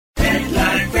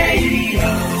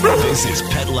This is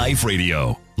Pet Life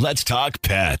Radio. Let's talk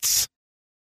pets.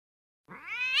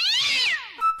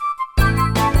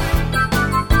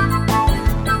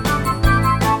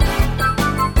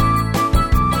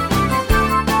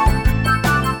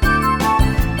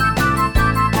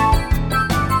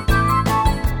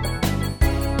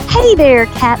 Hey there,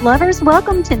 cat lovers.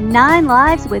 Welcome to 9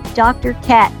 Lives with Dr.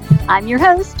 Cat. I'm your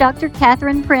host, Dr.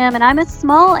 Catherine Prim, and I'm a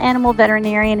small animal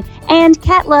veterinarian and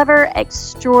cat lover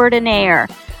extraordinaire.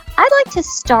 I'd like to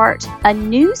start a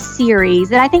new series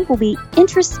that I think will be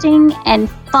interesting and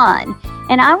fun,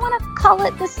 and I want to call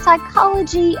it The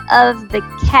Psychology of the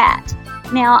Cat.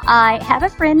 Now, I have a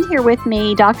friend here with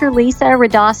me, Dr. Lisa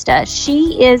Radosta.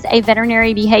 She is a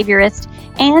veterinary behaviorist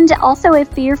and also a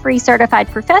fear-free certified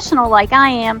professional like I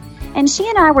am. And she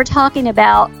and I were talking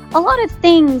about a lot of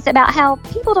things about how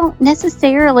people don't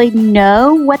necessarily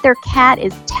know what their cat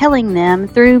is telling them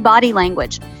through body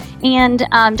language. And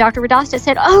Dr. Radosta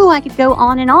said, I could go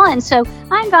on and on. So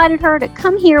I invited her to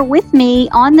come here with me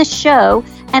on the show,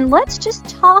 and let's just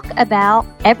talk about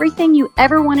everything you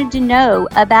ever wanted to know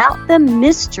about the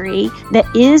mystery that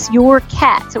is your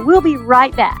cat. So we'll be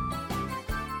right back.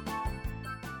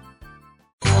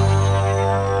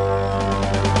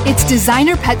 It's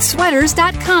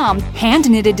DesignerPetSweaters.com.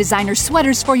 Hand-knitted designer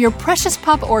sweaters for your precious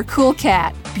pup or cool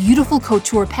cat. Beautiful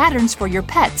couture patterns for your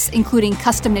pets, including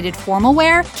custom-knitted formal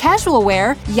wear, casual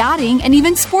wear, yachting, and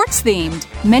even sports-themed.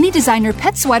 Many designer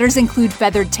pet sweaters include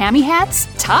feathered tammy hats,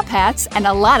 top hats, and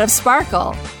a lot of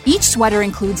sparkle. Each sweater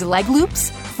includes leg loops,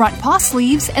 front paw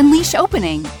sleeves, and leash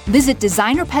opening. Visit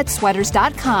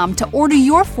DesignerPetSweaters.com to order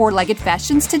your 4-legged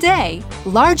fashions today.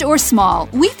 Large or small,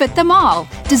 we fit them all.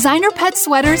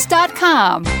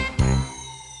 DesignerPetSweaters.com.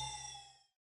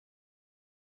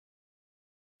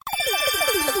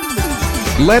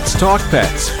 Let's Talk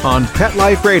Pets on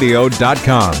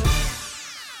PetLifeRadio.com.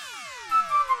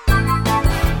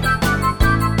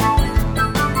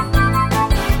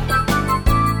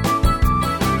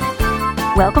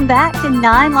 Welcome back to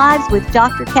 9 Lives with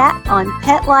Dr. Cat on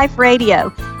Pet Life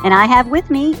Radio. And I have with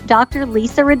me Dr.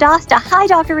 Lisa Radosta. Hi,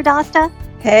 Dr. Radosta.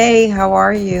 Hey, how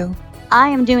are you? I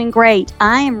am doing great.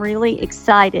 I am really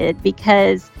excited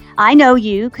because I know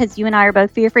you, because you and I are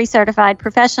both fear-free certified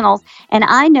professionals, and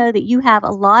I know that you have a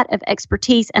lot of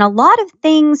expertise and a lot of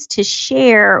things to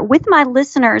share with my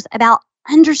listeners about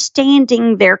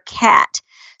understanding their cat.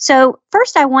 So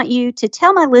first, I want you to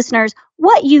tell my listeners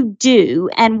what you do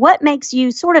and what makes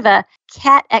you sort of a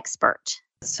cat expert.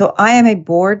 So I am a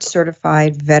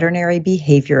board-certified veterinary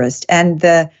behaviorist, and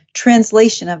the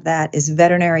translation of that is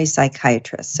veterinary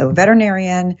psychiatrist. So a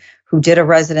veterinarian who did a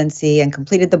residency and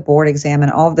completed the board exam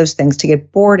and all of those things to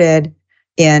get boarded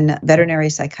in veterinary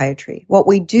psychiatry. What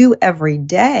we do every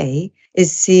day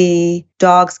is see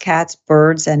dogs, cats,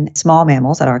 birds, and small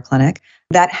mammals at our clinic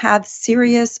that have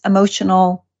serious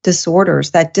emotional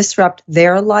disorders that disrupt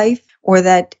their life or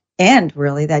that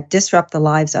disrupt the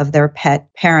lives of their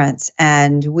pet parents.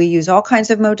 And we use all kinds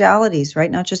of modalities,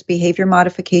 right? Not just behavior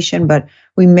modification, but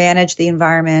we manage the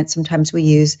environment. Sometimes we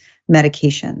use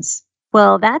medications.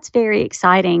 Well, that's very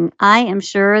exciting. I am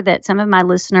sure that some of my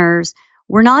listeners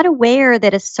were not aware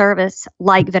that a service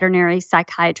like veterinary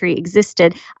psychiatry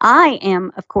existed. I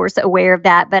am, of course, aware of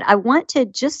that, but I want to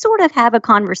just sort of have a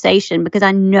conversation because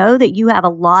I know that you have a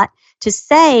lot to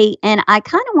say, and I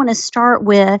kind of want to start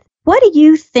with, what do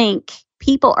you think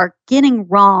people are getting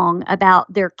wrong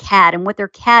about their cat and what their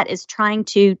cat is trying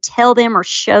to tell them or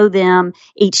show them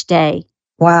each day?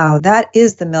 Wow, that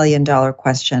is the million-dollar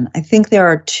question. I think there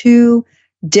are 2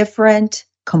 different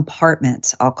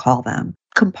compartments, I'll call them.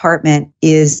 Compartment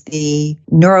is the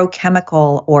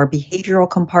neurochemical or behavioral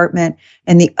compartment,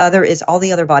 and the other is all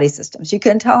the other body systems. You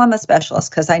can tell I'm a specialist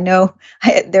because I know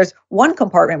there's one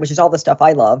compartment, which is all the stuff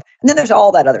I love, and then there's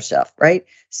all that other stuff, right?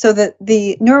 So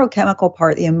the neurochemical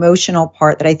part, the emotional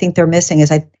part that I think they're missing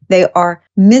is they are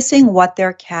missing what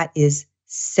their cat is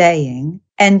saying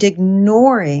and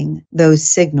ignoring those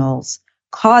signals,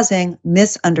 causing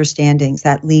misunderstandings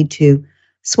that lead to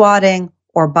swatting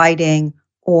or biting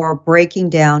or breaking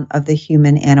down of the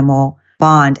human-animal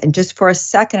bond. And just for a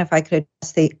second, if I could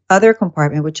address the other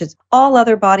compartment, which is all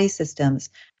other body systems,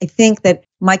 I think that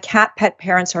my cat pet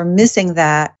parents are missing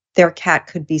that their cat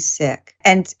could be sick.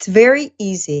 And it's very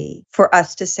easy for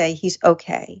us to say, he's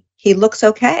okay. He looks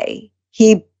okay.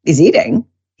 He is eating.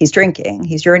 He's drinking,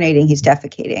 he's urinating, he's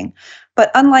defecating.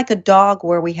 But unlike a dog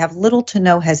where we have little to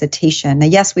no hesitation, now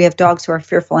yes, we have dogs who are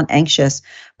fearful and anxious,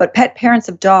 but pet parents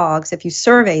of dogs, if you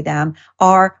survey them,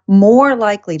 are more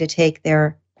likely to take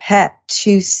their pet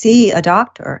to see a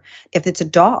doctor if it's a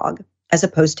dog as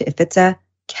opposed to if it's a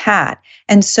cat.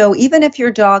 And so even if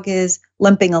your dog is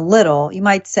limping a little, you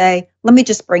might say, let me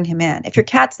just bring him in. If your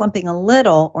cat's limping a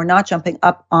little or not jumping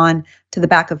up on to the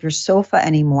back of your sofa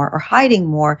anymore or hiding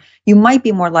more, you might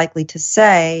be more likely to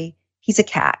say he's a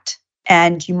cat.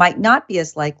 And you might not be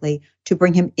as likely to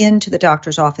bring him into the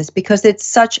doctor's office because it's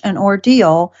such an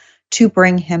ordeal to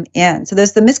bring him in. So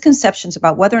there's the misconceptions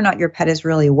about whether or not your pet is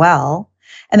really well.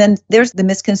 And then there's the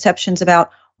misconceptions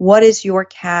about what is your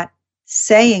cat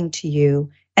saying to you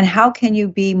and how can you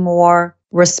be more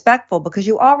respectful, because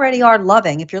you already are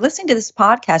loving. If you're listening to this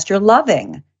podcast, you're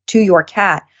loving to your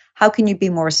cat. How can you be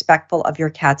more respectful of your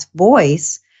cat's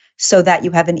voice so that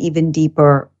you have an even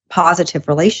deeper positive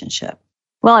relationship?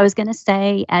 Well, I was going to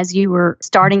say, as you were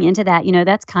starting into that,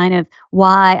 that's kind of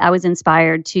why I was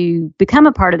inspired to become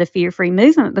a part of the fear-free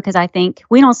movement, because I think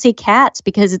we don't see cats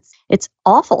because it's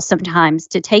awful sometimes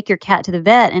to take your cat to the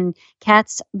vet, and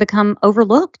cats become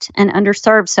overlooked and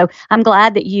underserved. So I'm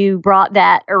glad that you brought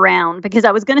that around, because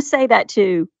I was going to say that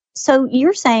too. So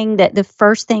you're saying that the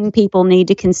first thing people need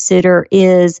to consider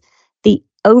is the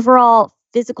overall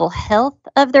physical health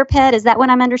of their pet. Is that what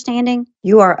I'm understanding?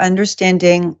 You are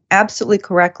understanding absolutely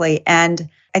correctly. And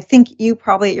I think you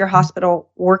probably at your hospital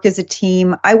work as a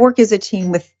team. I work as a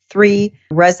team with 3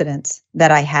 residents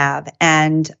that I have.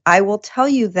 And I will tell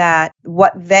you that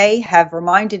what they have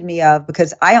reminded me of,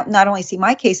 because I not only see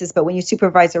my cases, but when you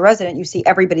supervise a resident, you see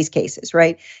everybody's cases,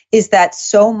 right? Is that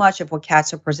so much of what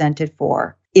cats are presented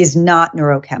for is not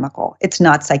neurochemical. It's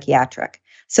not psychiatric.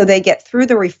 So they get through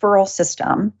the referral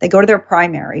system. They go to their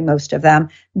primary, most of them.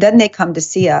 Then they come to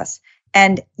see us.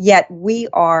 And yet we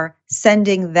are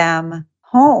sending them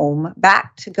home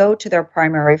back to go to their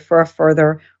primary for a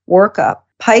further workup.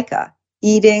 Pica,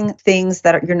 eating things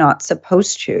that you're not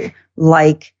supposed to,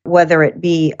 like whether it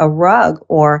be a rug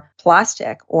or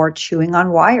plastic or chewing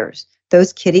on wires.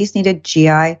 Those kitties need a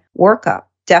GI workup.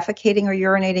 Defecating or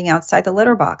urinating outside the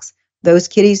litter box. Those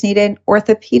kitties need an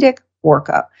orthopedic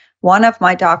workup. One of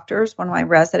my doctors, one of my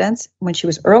residents, when she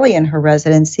was early in her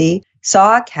residency,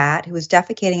 saw a cat who was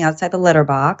defecating outside the litter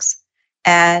box,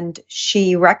 and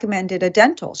she recommended a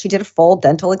dental. She did a full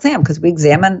dental exam, because we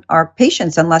examine our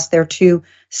patients unless they're too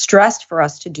stressed for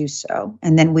us to do so.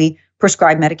 And then we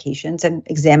prescribe medications and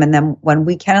examine them when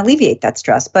we can alleviate that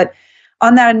stress. But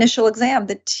on that initial exam,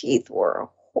 the teeth were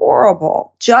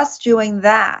horrible. Just doing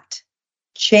that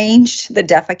changed the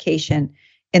defecation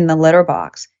in the litter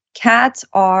box. Cats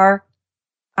are,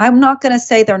 I'm not going to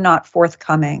say they're not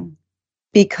forthcoming,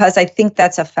 because I think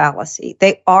that's a fallacy.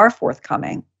 They are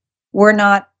forthcoming. We're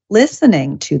not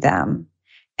listening to them.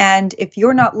 And if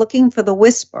you're not looking for the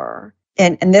whisper,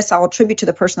 and this I'll attribute to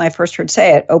the person I first heard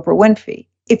say it, Oprah Winfrey.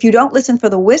 If you don't listen for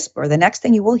the whisper, the next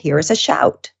thing you will hear is a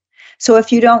shout. So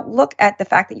if you don't look at the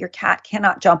fact that your cat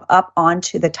cannot jump up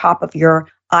onto the top of your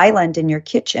island in your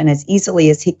kitchen as easily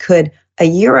as he could a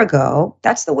year ago,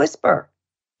 that's the whisper.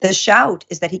 The shout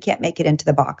is that he can't make it into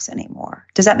the box anymore.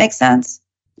 Does that make sense?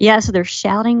 Yeah, so they're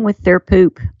shouting with their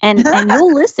poop. And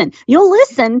you'll listen. You'll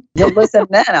listen. You'll listen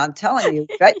then, I'm telling you.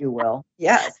 Bet you will.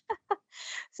 Yes.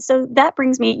 So that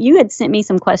brings me, you had sent me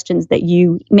some questions that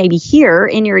you maybe hear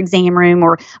in your exam room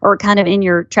or kind of in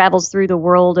your travels through the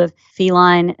world of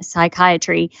feline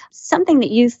psychiatry. Something that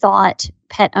you thought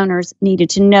pet owners needed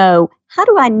to know. How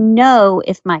do I know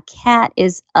if my cat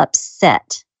is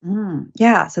upset?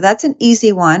 Yeah, so that's an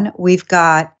easy one. We've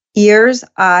got ears,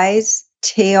 eyes,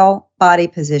 tail, body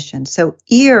position. So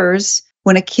ears,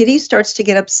 when a kitty starts to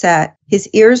get upset, his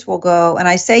ears will go, and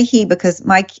I say he because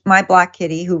my black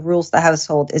kitty who rules the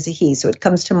household is a he, so it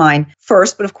comes to mind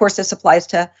first, but of course this applies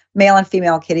to male and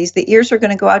female kitties. The ears are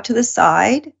going to go out to the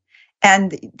side,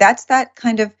 and that's that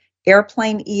kind of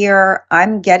airplane ear,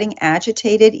 I'm getting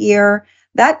agitated ear.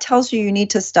 That tells you need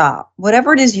to stop.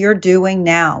 Whatever it is you're doing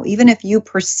now, even if you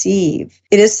perceive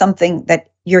it is something that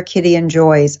your kitty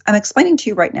enjoys, I'm explaining to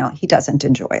you right now, he doesn't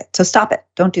enjoy it. So stop it.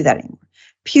 Don't do that anymore.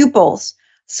 Pupils.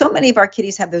 So many of our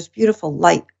kitties have those beautiful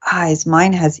light eyes.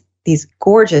 Mine has these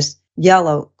gorgeous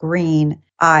yellow, green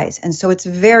eyes. And so it's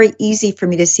very easy for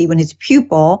me to see when his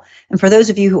pupil, and for those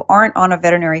of you who aren't on a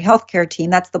veterinary healthcare team,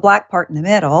 that's the black part in the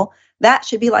middle. That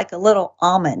should be like a little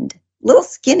almond. Little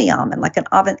skinny almond, like an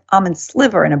almond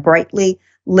sliver in a brightly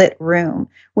lit room.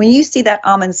 When you see that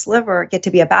almond sliver get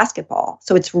to be a basketball,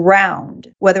 so it's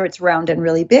round, whether it's round and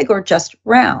really big or just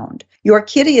round, your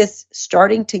kitty is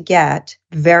starting to get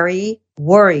very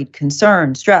worried,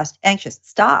 concerned, stressed, anxious.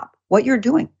 Stop what you're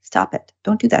doing. Stop it.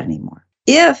 Don't do that anymore.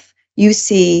 If you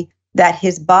see that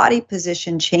his body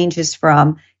position changes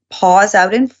from paws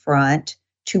out in front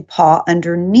to paw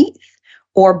underneath,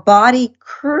 or body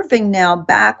curving now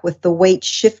back with the weight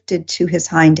shifted to his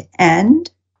hind end,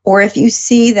 or if you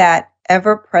see that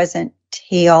ever-present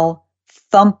tail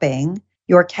thumping,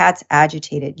 your cat's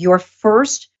agitated, your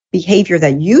first behavior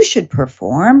that you should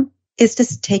perform is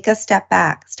to take a step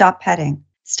back, stop petting,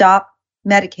 stop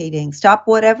medicating, stop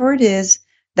whatever it is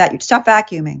that you stop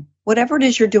vacuuming, whatever it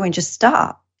is you're doing, just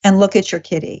stop and look at your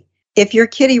kitty. If your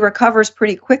kitty recovers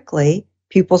pretty quickly,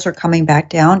 pupils are coming back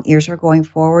down, ears are going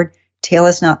forward, tail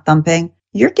is not thumping,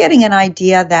 you're getting an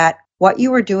idea that what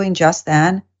you were doing just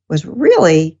then was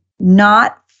really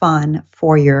not fun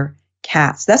for your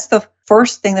cats. That's the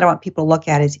first thing that I want people to look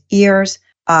at is ears,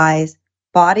 eyes,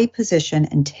 body position,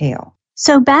 and tail.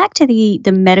 So back to the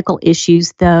medical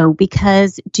issues, though,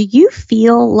 because do you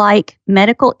feel like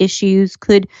medical issues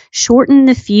could shorten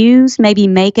the fuse, maybe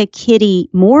make a kitty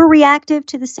more reactive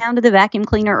to the sound of the vacuum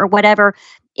cleaner or whatever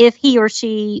if he or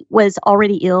she was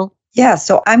already ill? Yeah,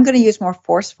 so I'm going to use more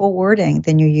forceful wording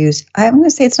than you use. I'm going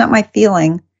to say it's not my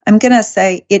feeling. I'm going to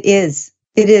say it is.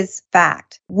 It is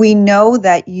fact. We know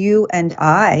that you and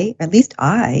I, at least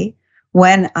I,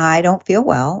 when I don't feel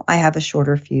well, I have a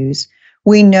shorter fuse.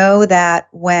 We know that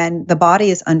when the body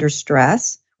is under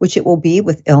stress, which it will be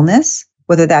with illness,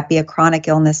 whether that be a chronic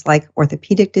illness like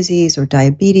orthopedic disease or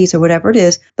diabetes or whatever it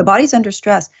is, the body's under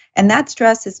stress. And that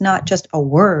stress is not just a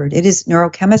word, it is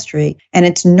neurochemistry and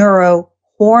it's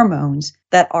neurohormones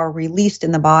that are released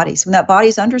in the body. So when that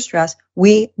body's under stress,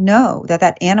 we know that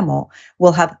that animal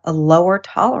will have a lower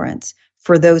tolerance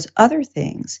for those other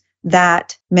things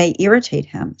that may irritate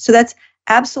him. So that's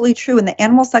absolutely true. And the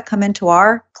animals that come into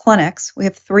our clinics, we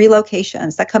have 3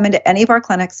 locations that come into any of our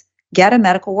clinics, get a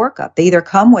medical workup. They either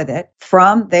come with it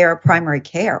from their primary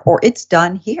care or it's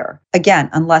done here. Again,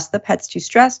 unless the pet's too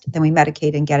stressed, then we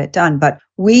medicate and get it done. But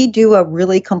we do a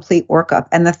really complete workup.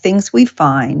 And the things we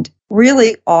find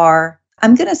really are,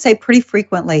 I'm going to say pretty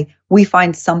frequently, we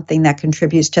find something that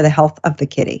contributes to the health of the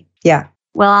kitty. Yeah.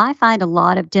 Well, I find a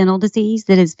lot of dental disease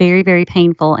that is very, very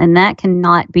painful, and that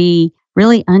cannot be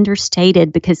really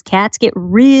understated because cats get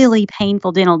really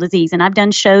painful dental disease. And I've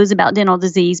done shows about dental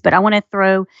disease, but I want to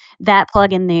throw that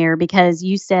plug in there because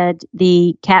you said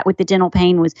the cat with the dental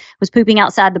pain was pooping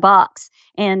outside the box.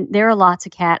 And there are lots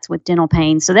of cats with dental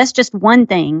pain. So that's just one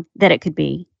thing that it could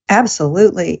be.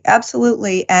 Absolutely.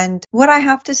 Absolutely. And what I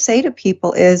have to say to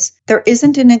people is there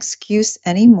isn't an excuse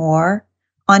anymore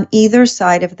on either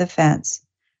side of the fence.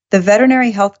 The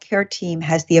veterinary healthcare team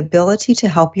has the ability to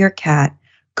help your cat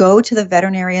go to the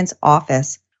veterinarian's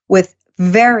office with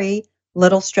very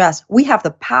little stress. We have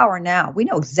the power now. We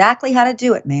know exactly how to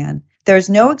do it, man. There's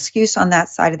no excuse on that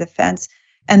side of the fence,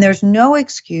 and there's no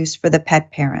excuse for the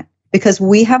pet parent because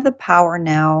we have the power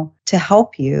now to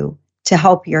help you, to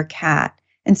help your cat.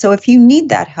 And so if you need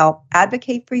that help,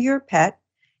 advocate for your pet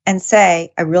and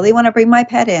say, I really want to bring my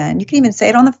pet in. You can even say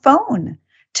it on the phone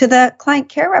to the client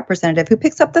care representative who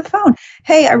picks up the phone.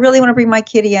 Hey, I really want to bring my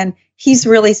kitty in. He's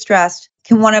really stressed.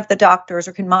 Can one of the doctors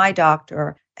or can my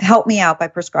doctor help me out by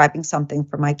prescribing something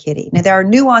for my kitty? Now, there are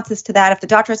nuances to that. If the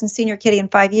doctor hasn't seen your kitty in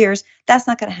 5 years, that's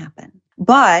not going to happen.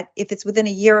 But if it's within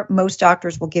a year, most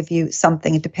doctors will give you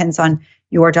something. It depends on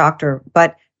your doctor.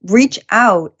 But reach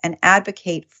out and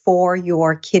advocate for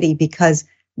your kitty because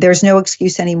there's no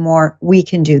excuse anymore. We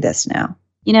can do this now.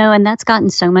 You know, and that's gotten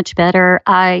so much better.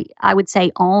 I would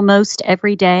say almost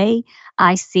every day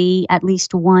I see at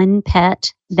least one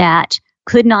pet that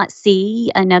could not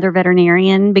see another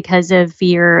veterinarian because of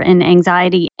fear and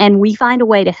anxiety. And we find a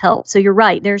way to help. So you're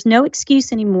right. There's no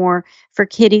excuse anymore for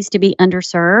kitties to be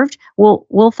underserved.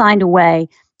 We'll find a way.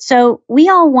 So we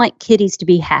all want kitties to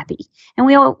be happy, and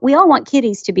we all want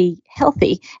kitties to be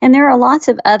healthy. And there are lots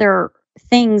of other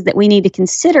things that we need to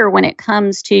consider when it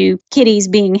comes to kitties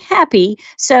being happy.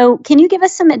 So can you give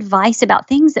us some advice about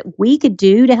things that we could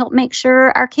do to help make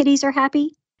sure our kitties are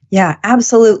happy? Yeah,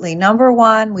 absolutely. Number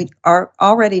one, we are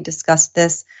already discussed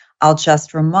this. I'll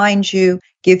just remind you,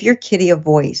 give your kitty a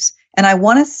voice. And I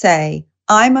want to say,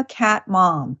 I'm a cat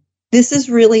mom. This is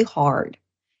really hard.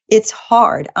 It's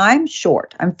hard. I'm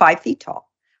short. I'm 5 feet tall.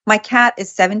 My cat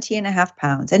is 17 and a half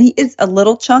pounds, and he is a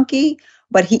little chunky,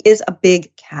 but he is a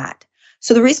big cat.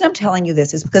 So the reason I'm telling you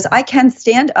this is because I can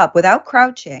stand up without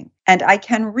crouching, and I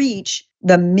can reach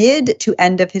the mid to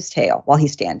end of his tail while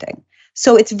he's standing.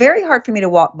 So it's very hard for me to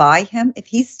walk by him. If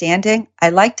he's standing, I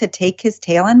like to take his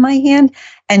tail in my hand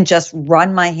and just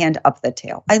run my hand up the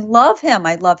tail. I love him.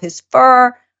 I love his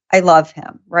fur. I love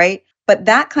him, right? But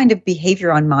that kind of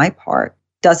behavior on my part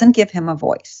doesn't give him a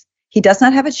voice. He does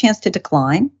not have a chance to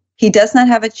decline. He does not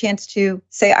have a chance to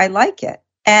say, I like it.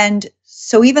 And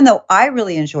so even though I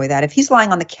really enjoy that, if he's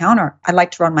lying on the counter, I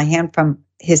like to run my hand from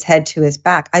his head to his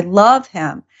back. I love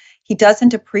him. He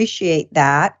doesn't appreciate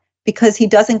that because he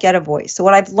doesn't get a voice. So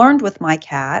what I've learned with my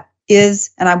cat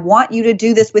is, and I want you to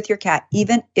do this with your cat,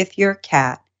 even if your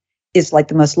cat is like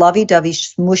the most lovey-dovey,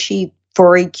 smushy,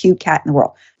 furry, cute cat in the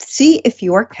world. See if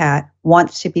your cat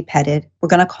wants to be petted. We're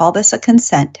going to call this a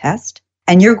consent test.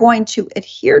 And you're going to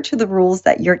adhere to the rules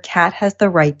that your cat has the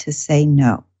right to say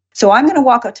no. So I'm going to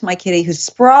walk up to my kitty who's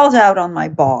sprawled out on my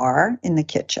bar in the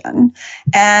kitchen.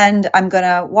 And I'm going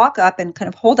to walk up and kind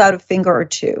of hold out a finger or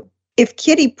two. If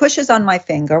Kitty pushes on my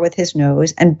finger with his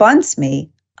nose and bunts me,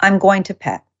 I'm going to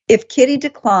pet. If Kitty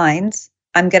declines,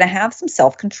 I'm going to have some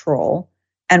self-control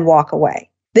and walk away.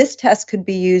 This test could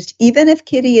be used even if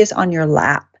Kitty is on your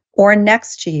lap or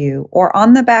next to you or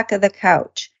on the back of the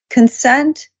couch.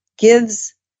 Consent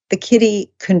gives the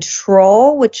kitty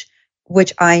control, which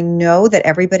I know that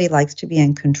everybody likes to be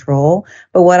in control.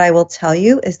 But what I will tell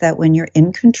you is that when you're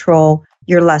in control,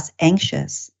 you're less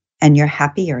anxious and you're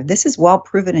happier. This is well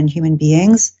proven in human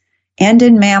beings and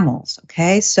in mammals,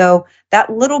 okay? So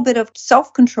that little bit of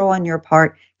self-control on your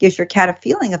part gives your cat a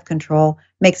feeling of control,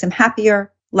 makes him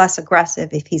happier, less aggressive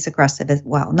if he's aggressive as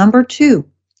well. Number 2,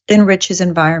 enrich his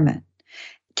environment.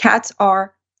 Cats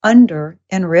are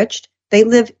under-enriched. They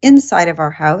live inside of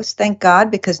our house, thank God,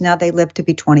 because now they live to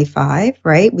be 25,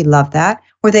 right? We love that.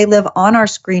 Or they live on our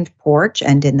screened porch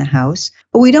and in the house.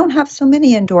 But we don't have so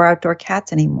many indoor-outdoor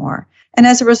cats anymore. And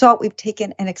as a result, we've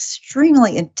taken an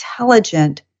extremely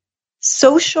intelligent,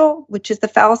 social, which is the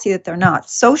fallacy that they're not,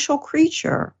 social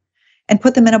creature, and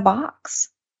put them in a box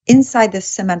inside this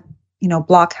cement,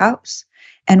 block house.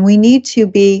 And we need to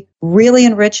be really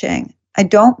enriching. I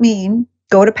don't mean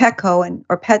go to Petco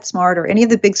or PetSmart or any of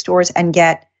the big stores and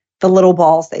get the little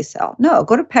balls they sell. No,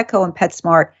 go to Petco and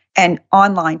PetSmart and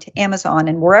online to Amazon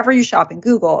and wherever you shop in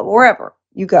Google, wherever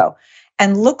you go,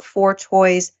 and look for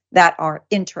toys that are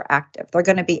interactive. They're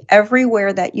going to be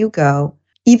everywhere that you go.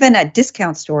 Even at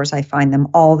discount stores, I find them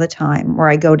all the time where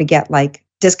I go to get like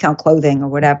discount clothing or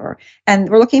whatever. And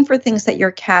we're looking for things that your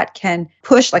cat can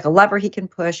push, like a lever he can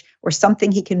push or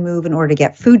something he can move in order to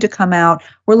get food to come out.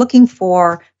 We're looking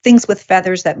for things with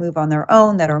feathers that move on their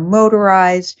own, that are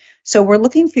motorized. So we're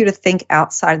looking for you to think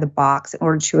outside of the box in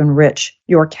order to enrich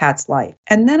your cat's life.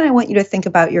 And then I want you to think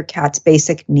about your cat's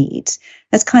basic needs.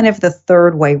 That's kind of the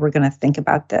third way we're going to think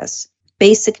about this.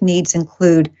 Basic needs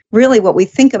include really what we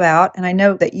think about, and I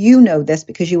know that you know this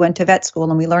because you went to vet school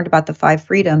and we learned about the 5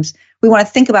 freedoms. We want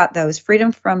to think about those.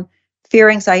 Freedom from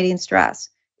fear, anxiety, and stress.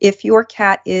 If your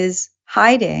cat is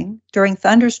hiding during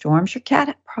thunderstorms, your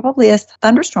cat probably has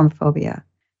thunderstorm phobia.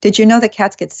 Did you know that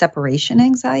cats get separation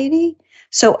anxiety?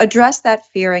 So address that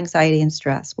fear, anxiety, and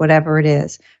stress, whatever it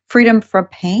is. Freedom from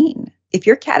pain. If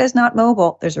your cat is not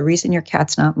mobile, there's a reason your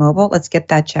cat's not mobile. Let's get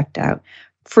that checked out.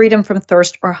 Freedom from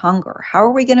thirst or hunger. How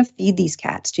are we going to feed these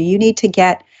cats? Do you need to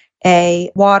get a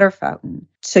water fountain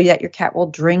so that your cat will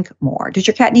drink more? Does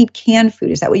your cat need canned food?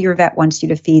 Is that what your vet wants you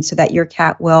to feed so that your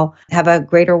cat will have a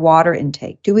greater water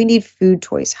intake? Do we need food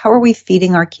toys? How are we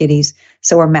feeding our kitties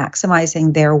so we're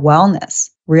maximizing their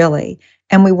wellness, really?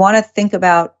 And we want to think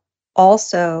about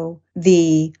also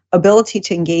the ability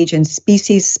to engage in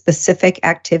species-specific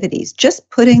activities. Just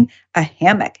putting a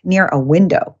hammock near a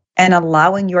window and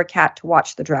allowing your cat to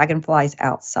watch the dragonflies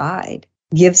outside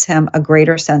gives him a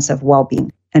greater sense of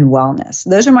well-being and wellness.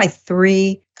 Those are my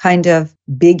 3 kind of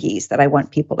biggies that I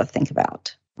want people to think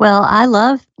about. Well, I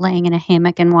love laying in a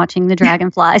hammock and watching the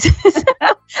dragonflies.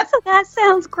 So that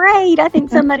sounds great. I think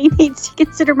somebody needs to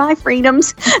consider my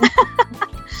freedoms.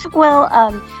 Well,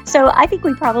 so I think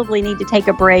we probably need to take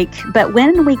a break. But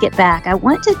when we get back, I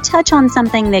want to touch on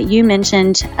something that you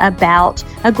mentioned about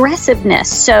aggressiveness.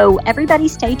 So everybody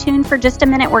stay tuned for just a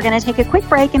minute. We're going to take a quick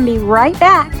break and be right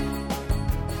back.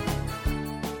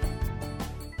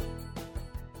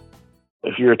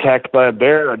 If you're attacked by a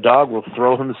bear, a dog will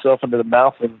throw himself into the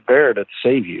mouth of a bear to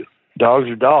save you. Dogs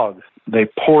are dogs. They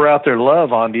pour out their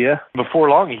love onto you. Before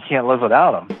long, you can't live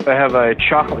without them. I have a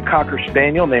chocolate cocker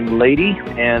spaniel named Lady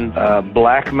and a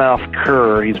blackmouth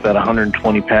cur. He's about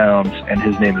 120 pounds, and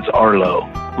his name is Arlo.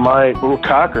 My little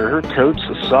cocker, her coat's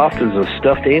as soft as a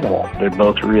stuffed animal. They're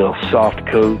both real soft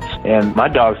coats, and my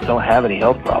dogs don't have any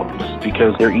health problems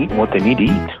because they're eating what they need to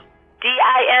eat.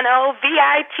 DINOVITE.com.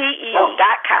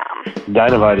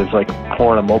 Dinovite is like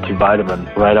pouring a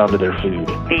multivitamin right onto their food.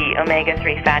 The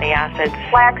omega-3 fatty acids,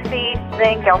 flaxseed,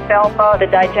 zinc, alfalfa, the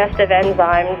digestive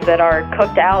enzymes that are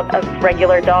cooked out of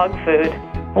regular dog food.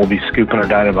 We'll be scooping our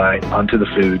Dinovite onto the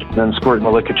food, then squirting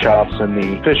the Licca Chops and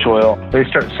the fish oil. They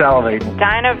start salivating.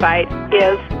 Dinovite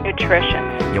is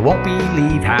nutrition. You won't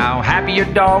believe how happy your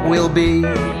dog will be.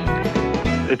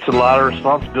 It's a lot of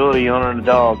responsibility owning a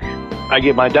dog. I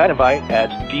get my Dinovite at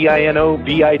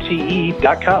DINOVITE.com.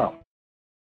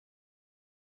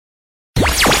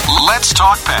 Let's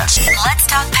talk pets. Let's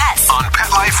talk pets on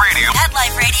Pet Life Radio. Pet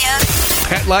Life Radio.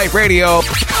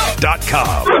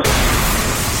 PetLifeRadio.com.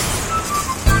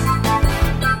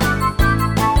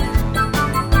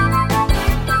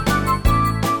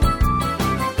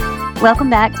 Welcome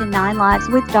back to 9 Lives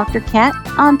with Dr. Cat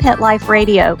on Pet Life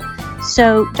Radio.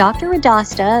 So Dr.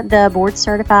 Radasta, the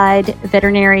board-certified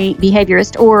veterinary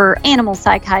behaviorist or animal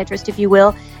psychiatrist, if you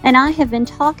will, and I have been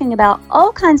talking about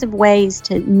all kinds of ways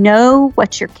to know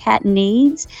what your cat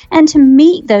needs and to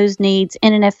meet those needs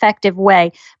in an effective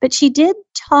way. But she did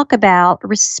talk about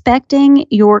respecting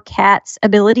your cat's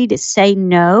ability to say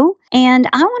no. And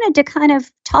I wanted to kind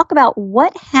of talk about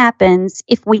what happens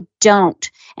if we don't,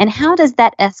 and how does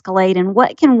that escalate, and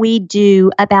what can we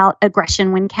do about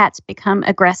aggression when cats become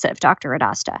aggressive, Dr.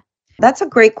 Radasta? That's a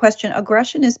great question.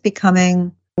 Aggression is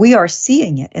becoming, we are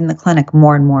seeing it in the clinic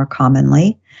more and more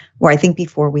commonly, where I think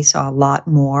before we saw a lot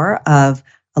more of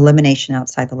elimination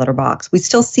outside the litter box. We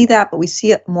still see that, but we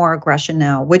see it more aggression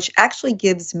now, which actually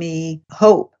gives me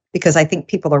hope, because I think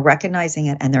people are recognizing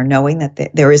it and they're knowing that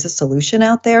there is a solution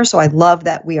out there. So I love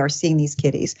that we are seeing these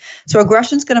kitties. So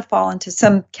aggression is going to fall into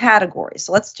some categories.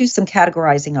 So let's do some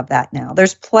categorizing of that now.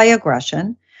 There's play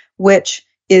aggression, which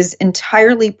is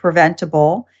entirely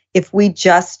preventable if we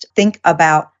just think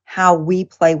about how we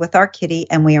play with our kitty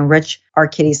and we enrich our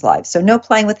kitty's lives. So no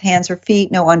playing with hands or feet,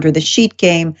 no under the sheet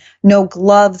game, no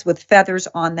gloves with feathers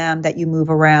on them that you move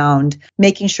around,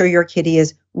 making sure your kitty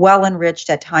is well enriched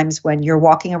at times when you're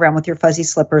walking around with your fuzzy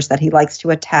slippers that he likes to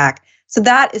attack. So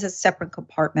that is a separate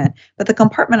compartment. But the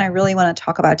compartment I really want to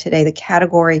talk about today, the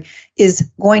category, is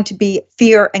going to be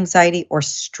fear, anxiety, or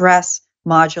stress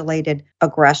modulated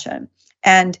aggression.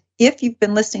 And if you've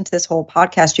been listening to this whole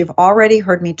podcast, you've already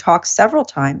heard me talk several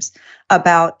times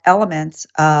about elements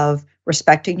of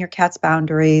respecting your cat's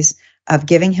boundaries, of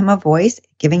giving him a voice,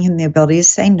 giving him the ability to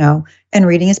say no, and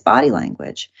reading his body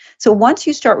language. So once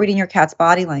you start reading your cat's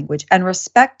body language and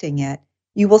respecting it,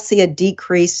 you will see a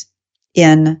decrease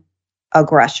in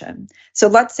aggression. So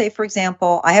let's say, for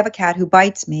example, I have a cat who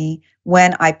bites me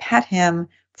when I pet him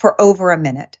for over a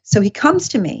minute. So he comes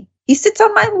to me. He sits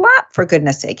on my lap, for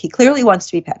goodness sake. He clearly wants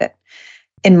to be petted.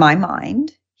 In my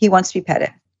mind, he wants to be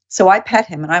petted. So I pet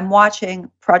him, and I'm watching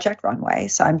Project Runway.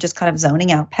 So I'm just kind of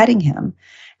zoning out, petting him.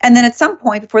 And then at some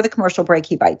point before the commercial break,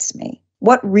 he bites me.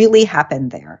 What really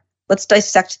happened there? Let's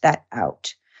dissect that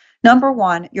out. Number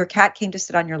one, your cat came to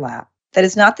sit on your lap. That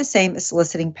is not the same as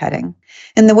soliciting petting.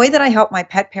 And the way that I help my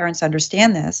pet parents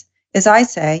understand this is I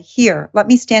say, here, let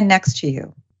me stand next to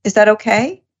you. Is that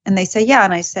okay? And they say, yeah.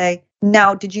 And I say,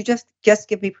 now, did you just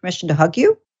give me permission to hug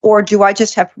you? Or do I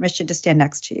just have permission to stand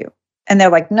next to you? And they're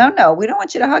like, no, we don't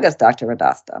want you to hug us, Dr.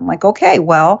 Radasta. I'm like, okay,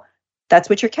 well, that's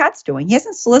what your cat's doing. He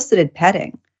hasn't solicited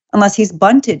petting unless he's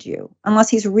bunted you, unless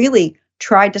he's really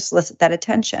tried to solicit that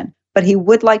attention. But he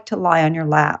would like to lie on your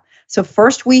lap. So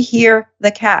first we hear the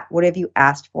cat. What have you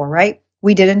asked for, right?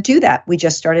 We didn't do that. We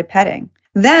just started petting.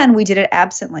 Then we did it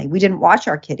absently. We didn't watch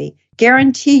our kitty.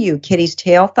 Guarantee you, kitty's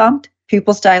tail thumped,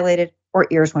 pupils dilated, or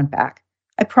ears went back.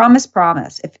 I promise,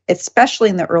 if, especially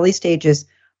in the early stages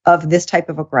of this type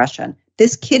of aggression,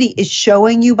 this kitty is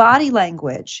showing you body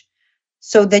language.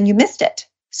 So then you missed it.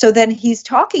 So then he's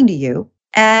talking to you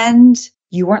and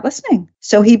you weren't listening.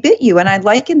 So he bit you. And I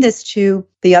liken this to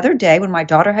the other day when my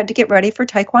daughter had to get ready for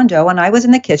Taekwondo and I was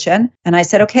in the kitchen and I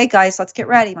said, okay, guys, let's get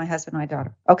ready. My husband and my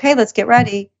daughter. Okay, let's get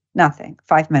ready. Nothing.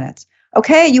 5 minutes.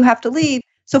 Okay, you have to leave.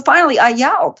 So finally I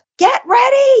yelled, get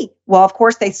ready. Well, of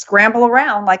course, they scramble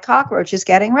around like cockroaches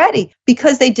getting ready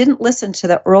because they didn't listen to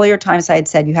the earlier times I had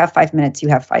said, you have 5 minutes, you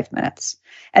have 5 minutes.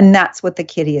 And that's what the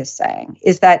kitty is saying,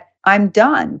 is that I'm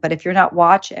done. But if you're not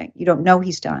watching, you don't know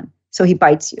he's done. So he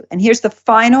bites you. And here's the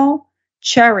final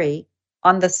cherry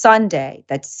on the sundae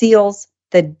that seals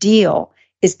the deal,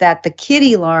 is that the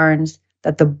kitty learns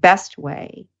that the best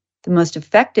way, the most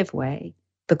effective way,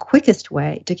 the quickest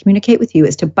way to communicate with you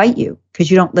is to bite you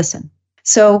because you don't listen.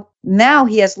 So now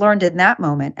he has learned in that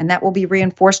moment, and that will be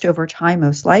reinforced over time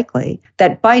most likely,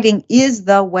 that biting is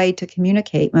the way to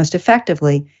communicate most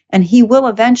effectively. And he will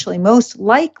eventually most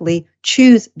likely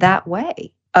choose that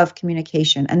way of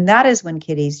communication. And that is when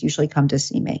kitties usually come to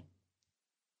see me.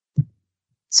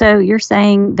 So you're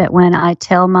saying that when I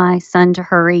tell my son to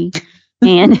hurry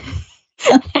and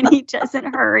and he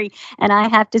doesn't hurry and I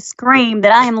have to scream,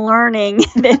 that I am learning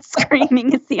that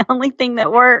screaming is the only thing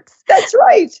that works. That's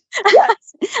right.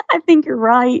 Yes. I think you're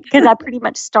right, because I pretty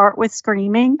much start with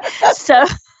screaming. So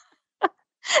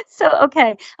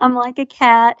okay, I'm like a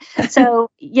cat. So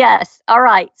yes, all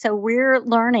right. So we're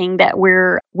learning that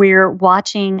we're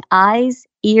watching eyes,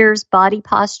 ears, body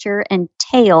posture, and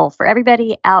tail for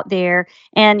everybody out there.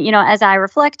 And, as I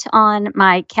reflect on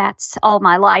my cats all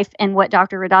my life and what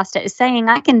Dr. Radasta is saying,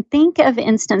 I can think of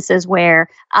instances where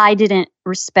I didn't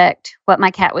respect what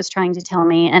my cat was trying to tell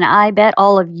me. And I bet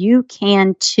all of you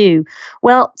can too.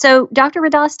 Well, so Dr.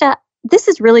 Radasta, this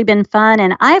has really been fun,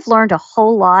 and I've learned a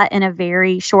whole lot in a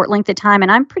very short length of time,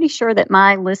 and I'm pretty sure that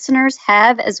my listeners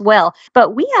have as well.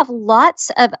 But we have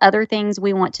lots of other things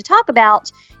we want to talk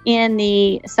about in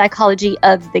the psychology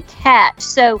of the cat.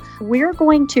 So we're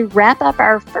going to wrap up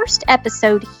our first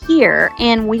episode here,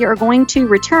 and we are going to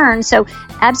return. So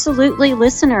absolutely,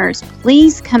 listeners,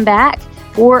 please come back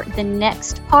for the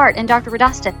next part. And Dr.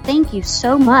 Radasta, thank you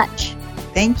so much.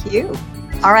 Thank you.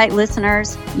 All right,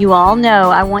 listeners, you all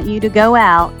know I want you to go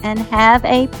out and have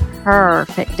a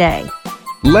perfect day.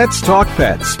 Let's Talk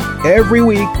Pets, every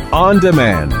week on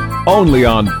demand, only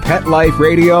on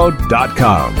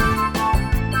PetLifeRadio.com.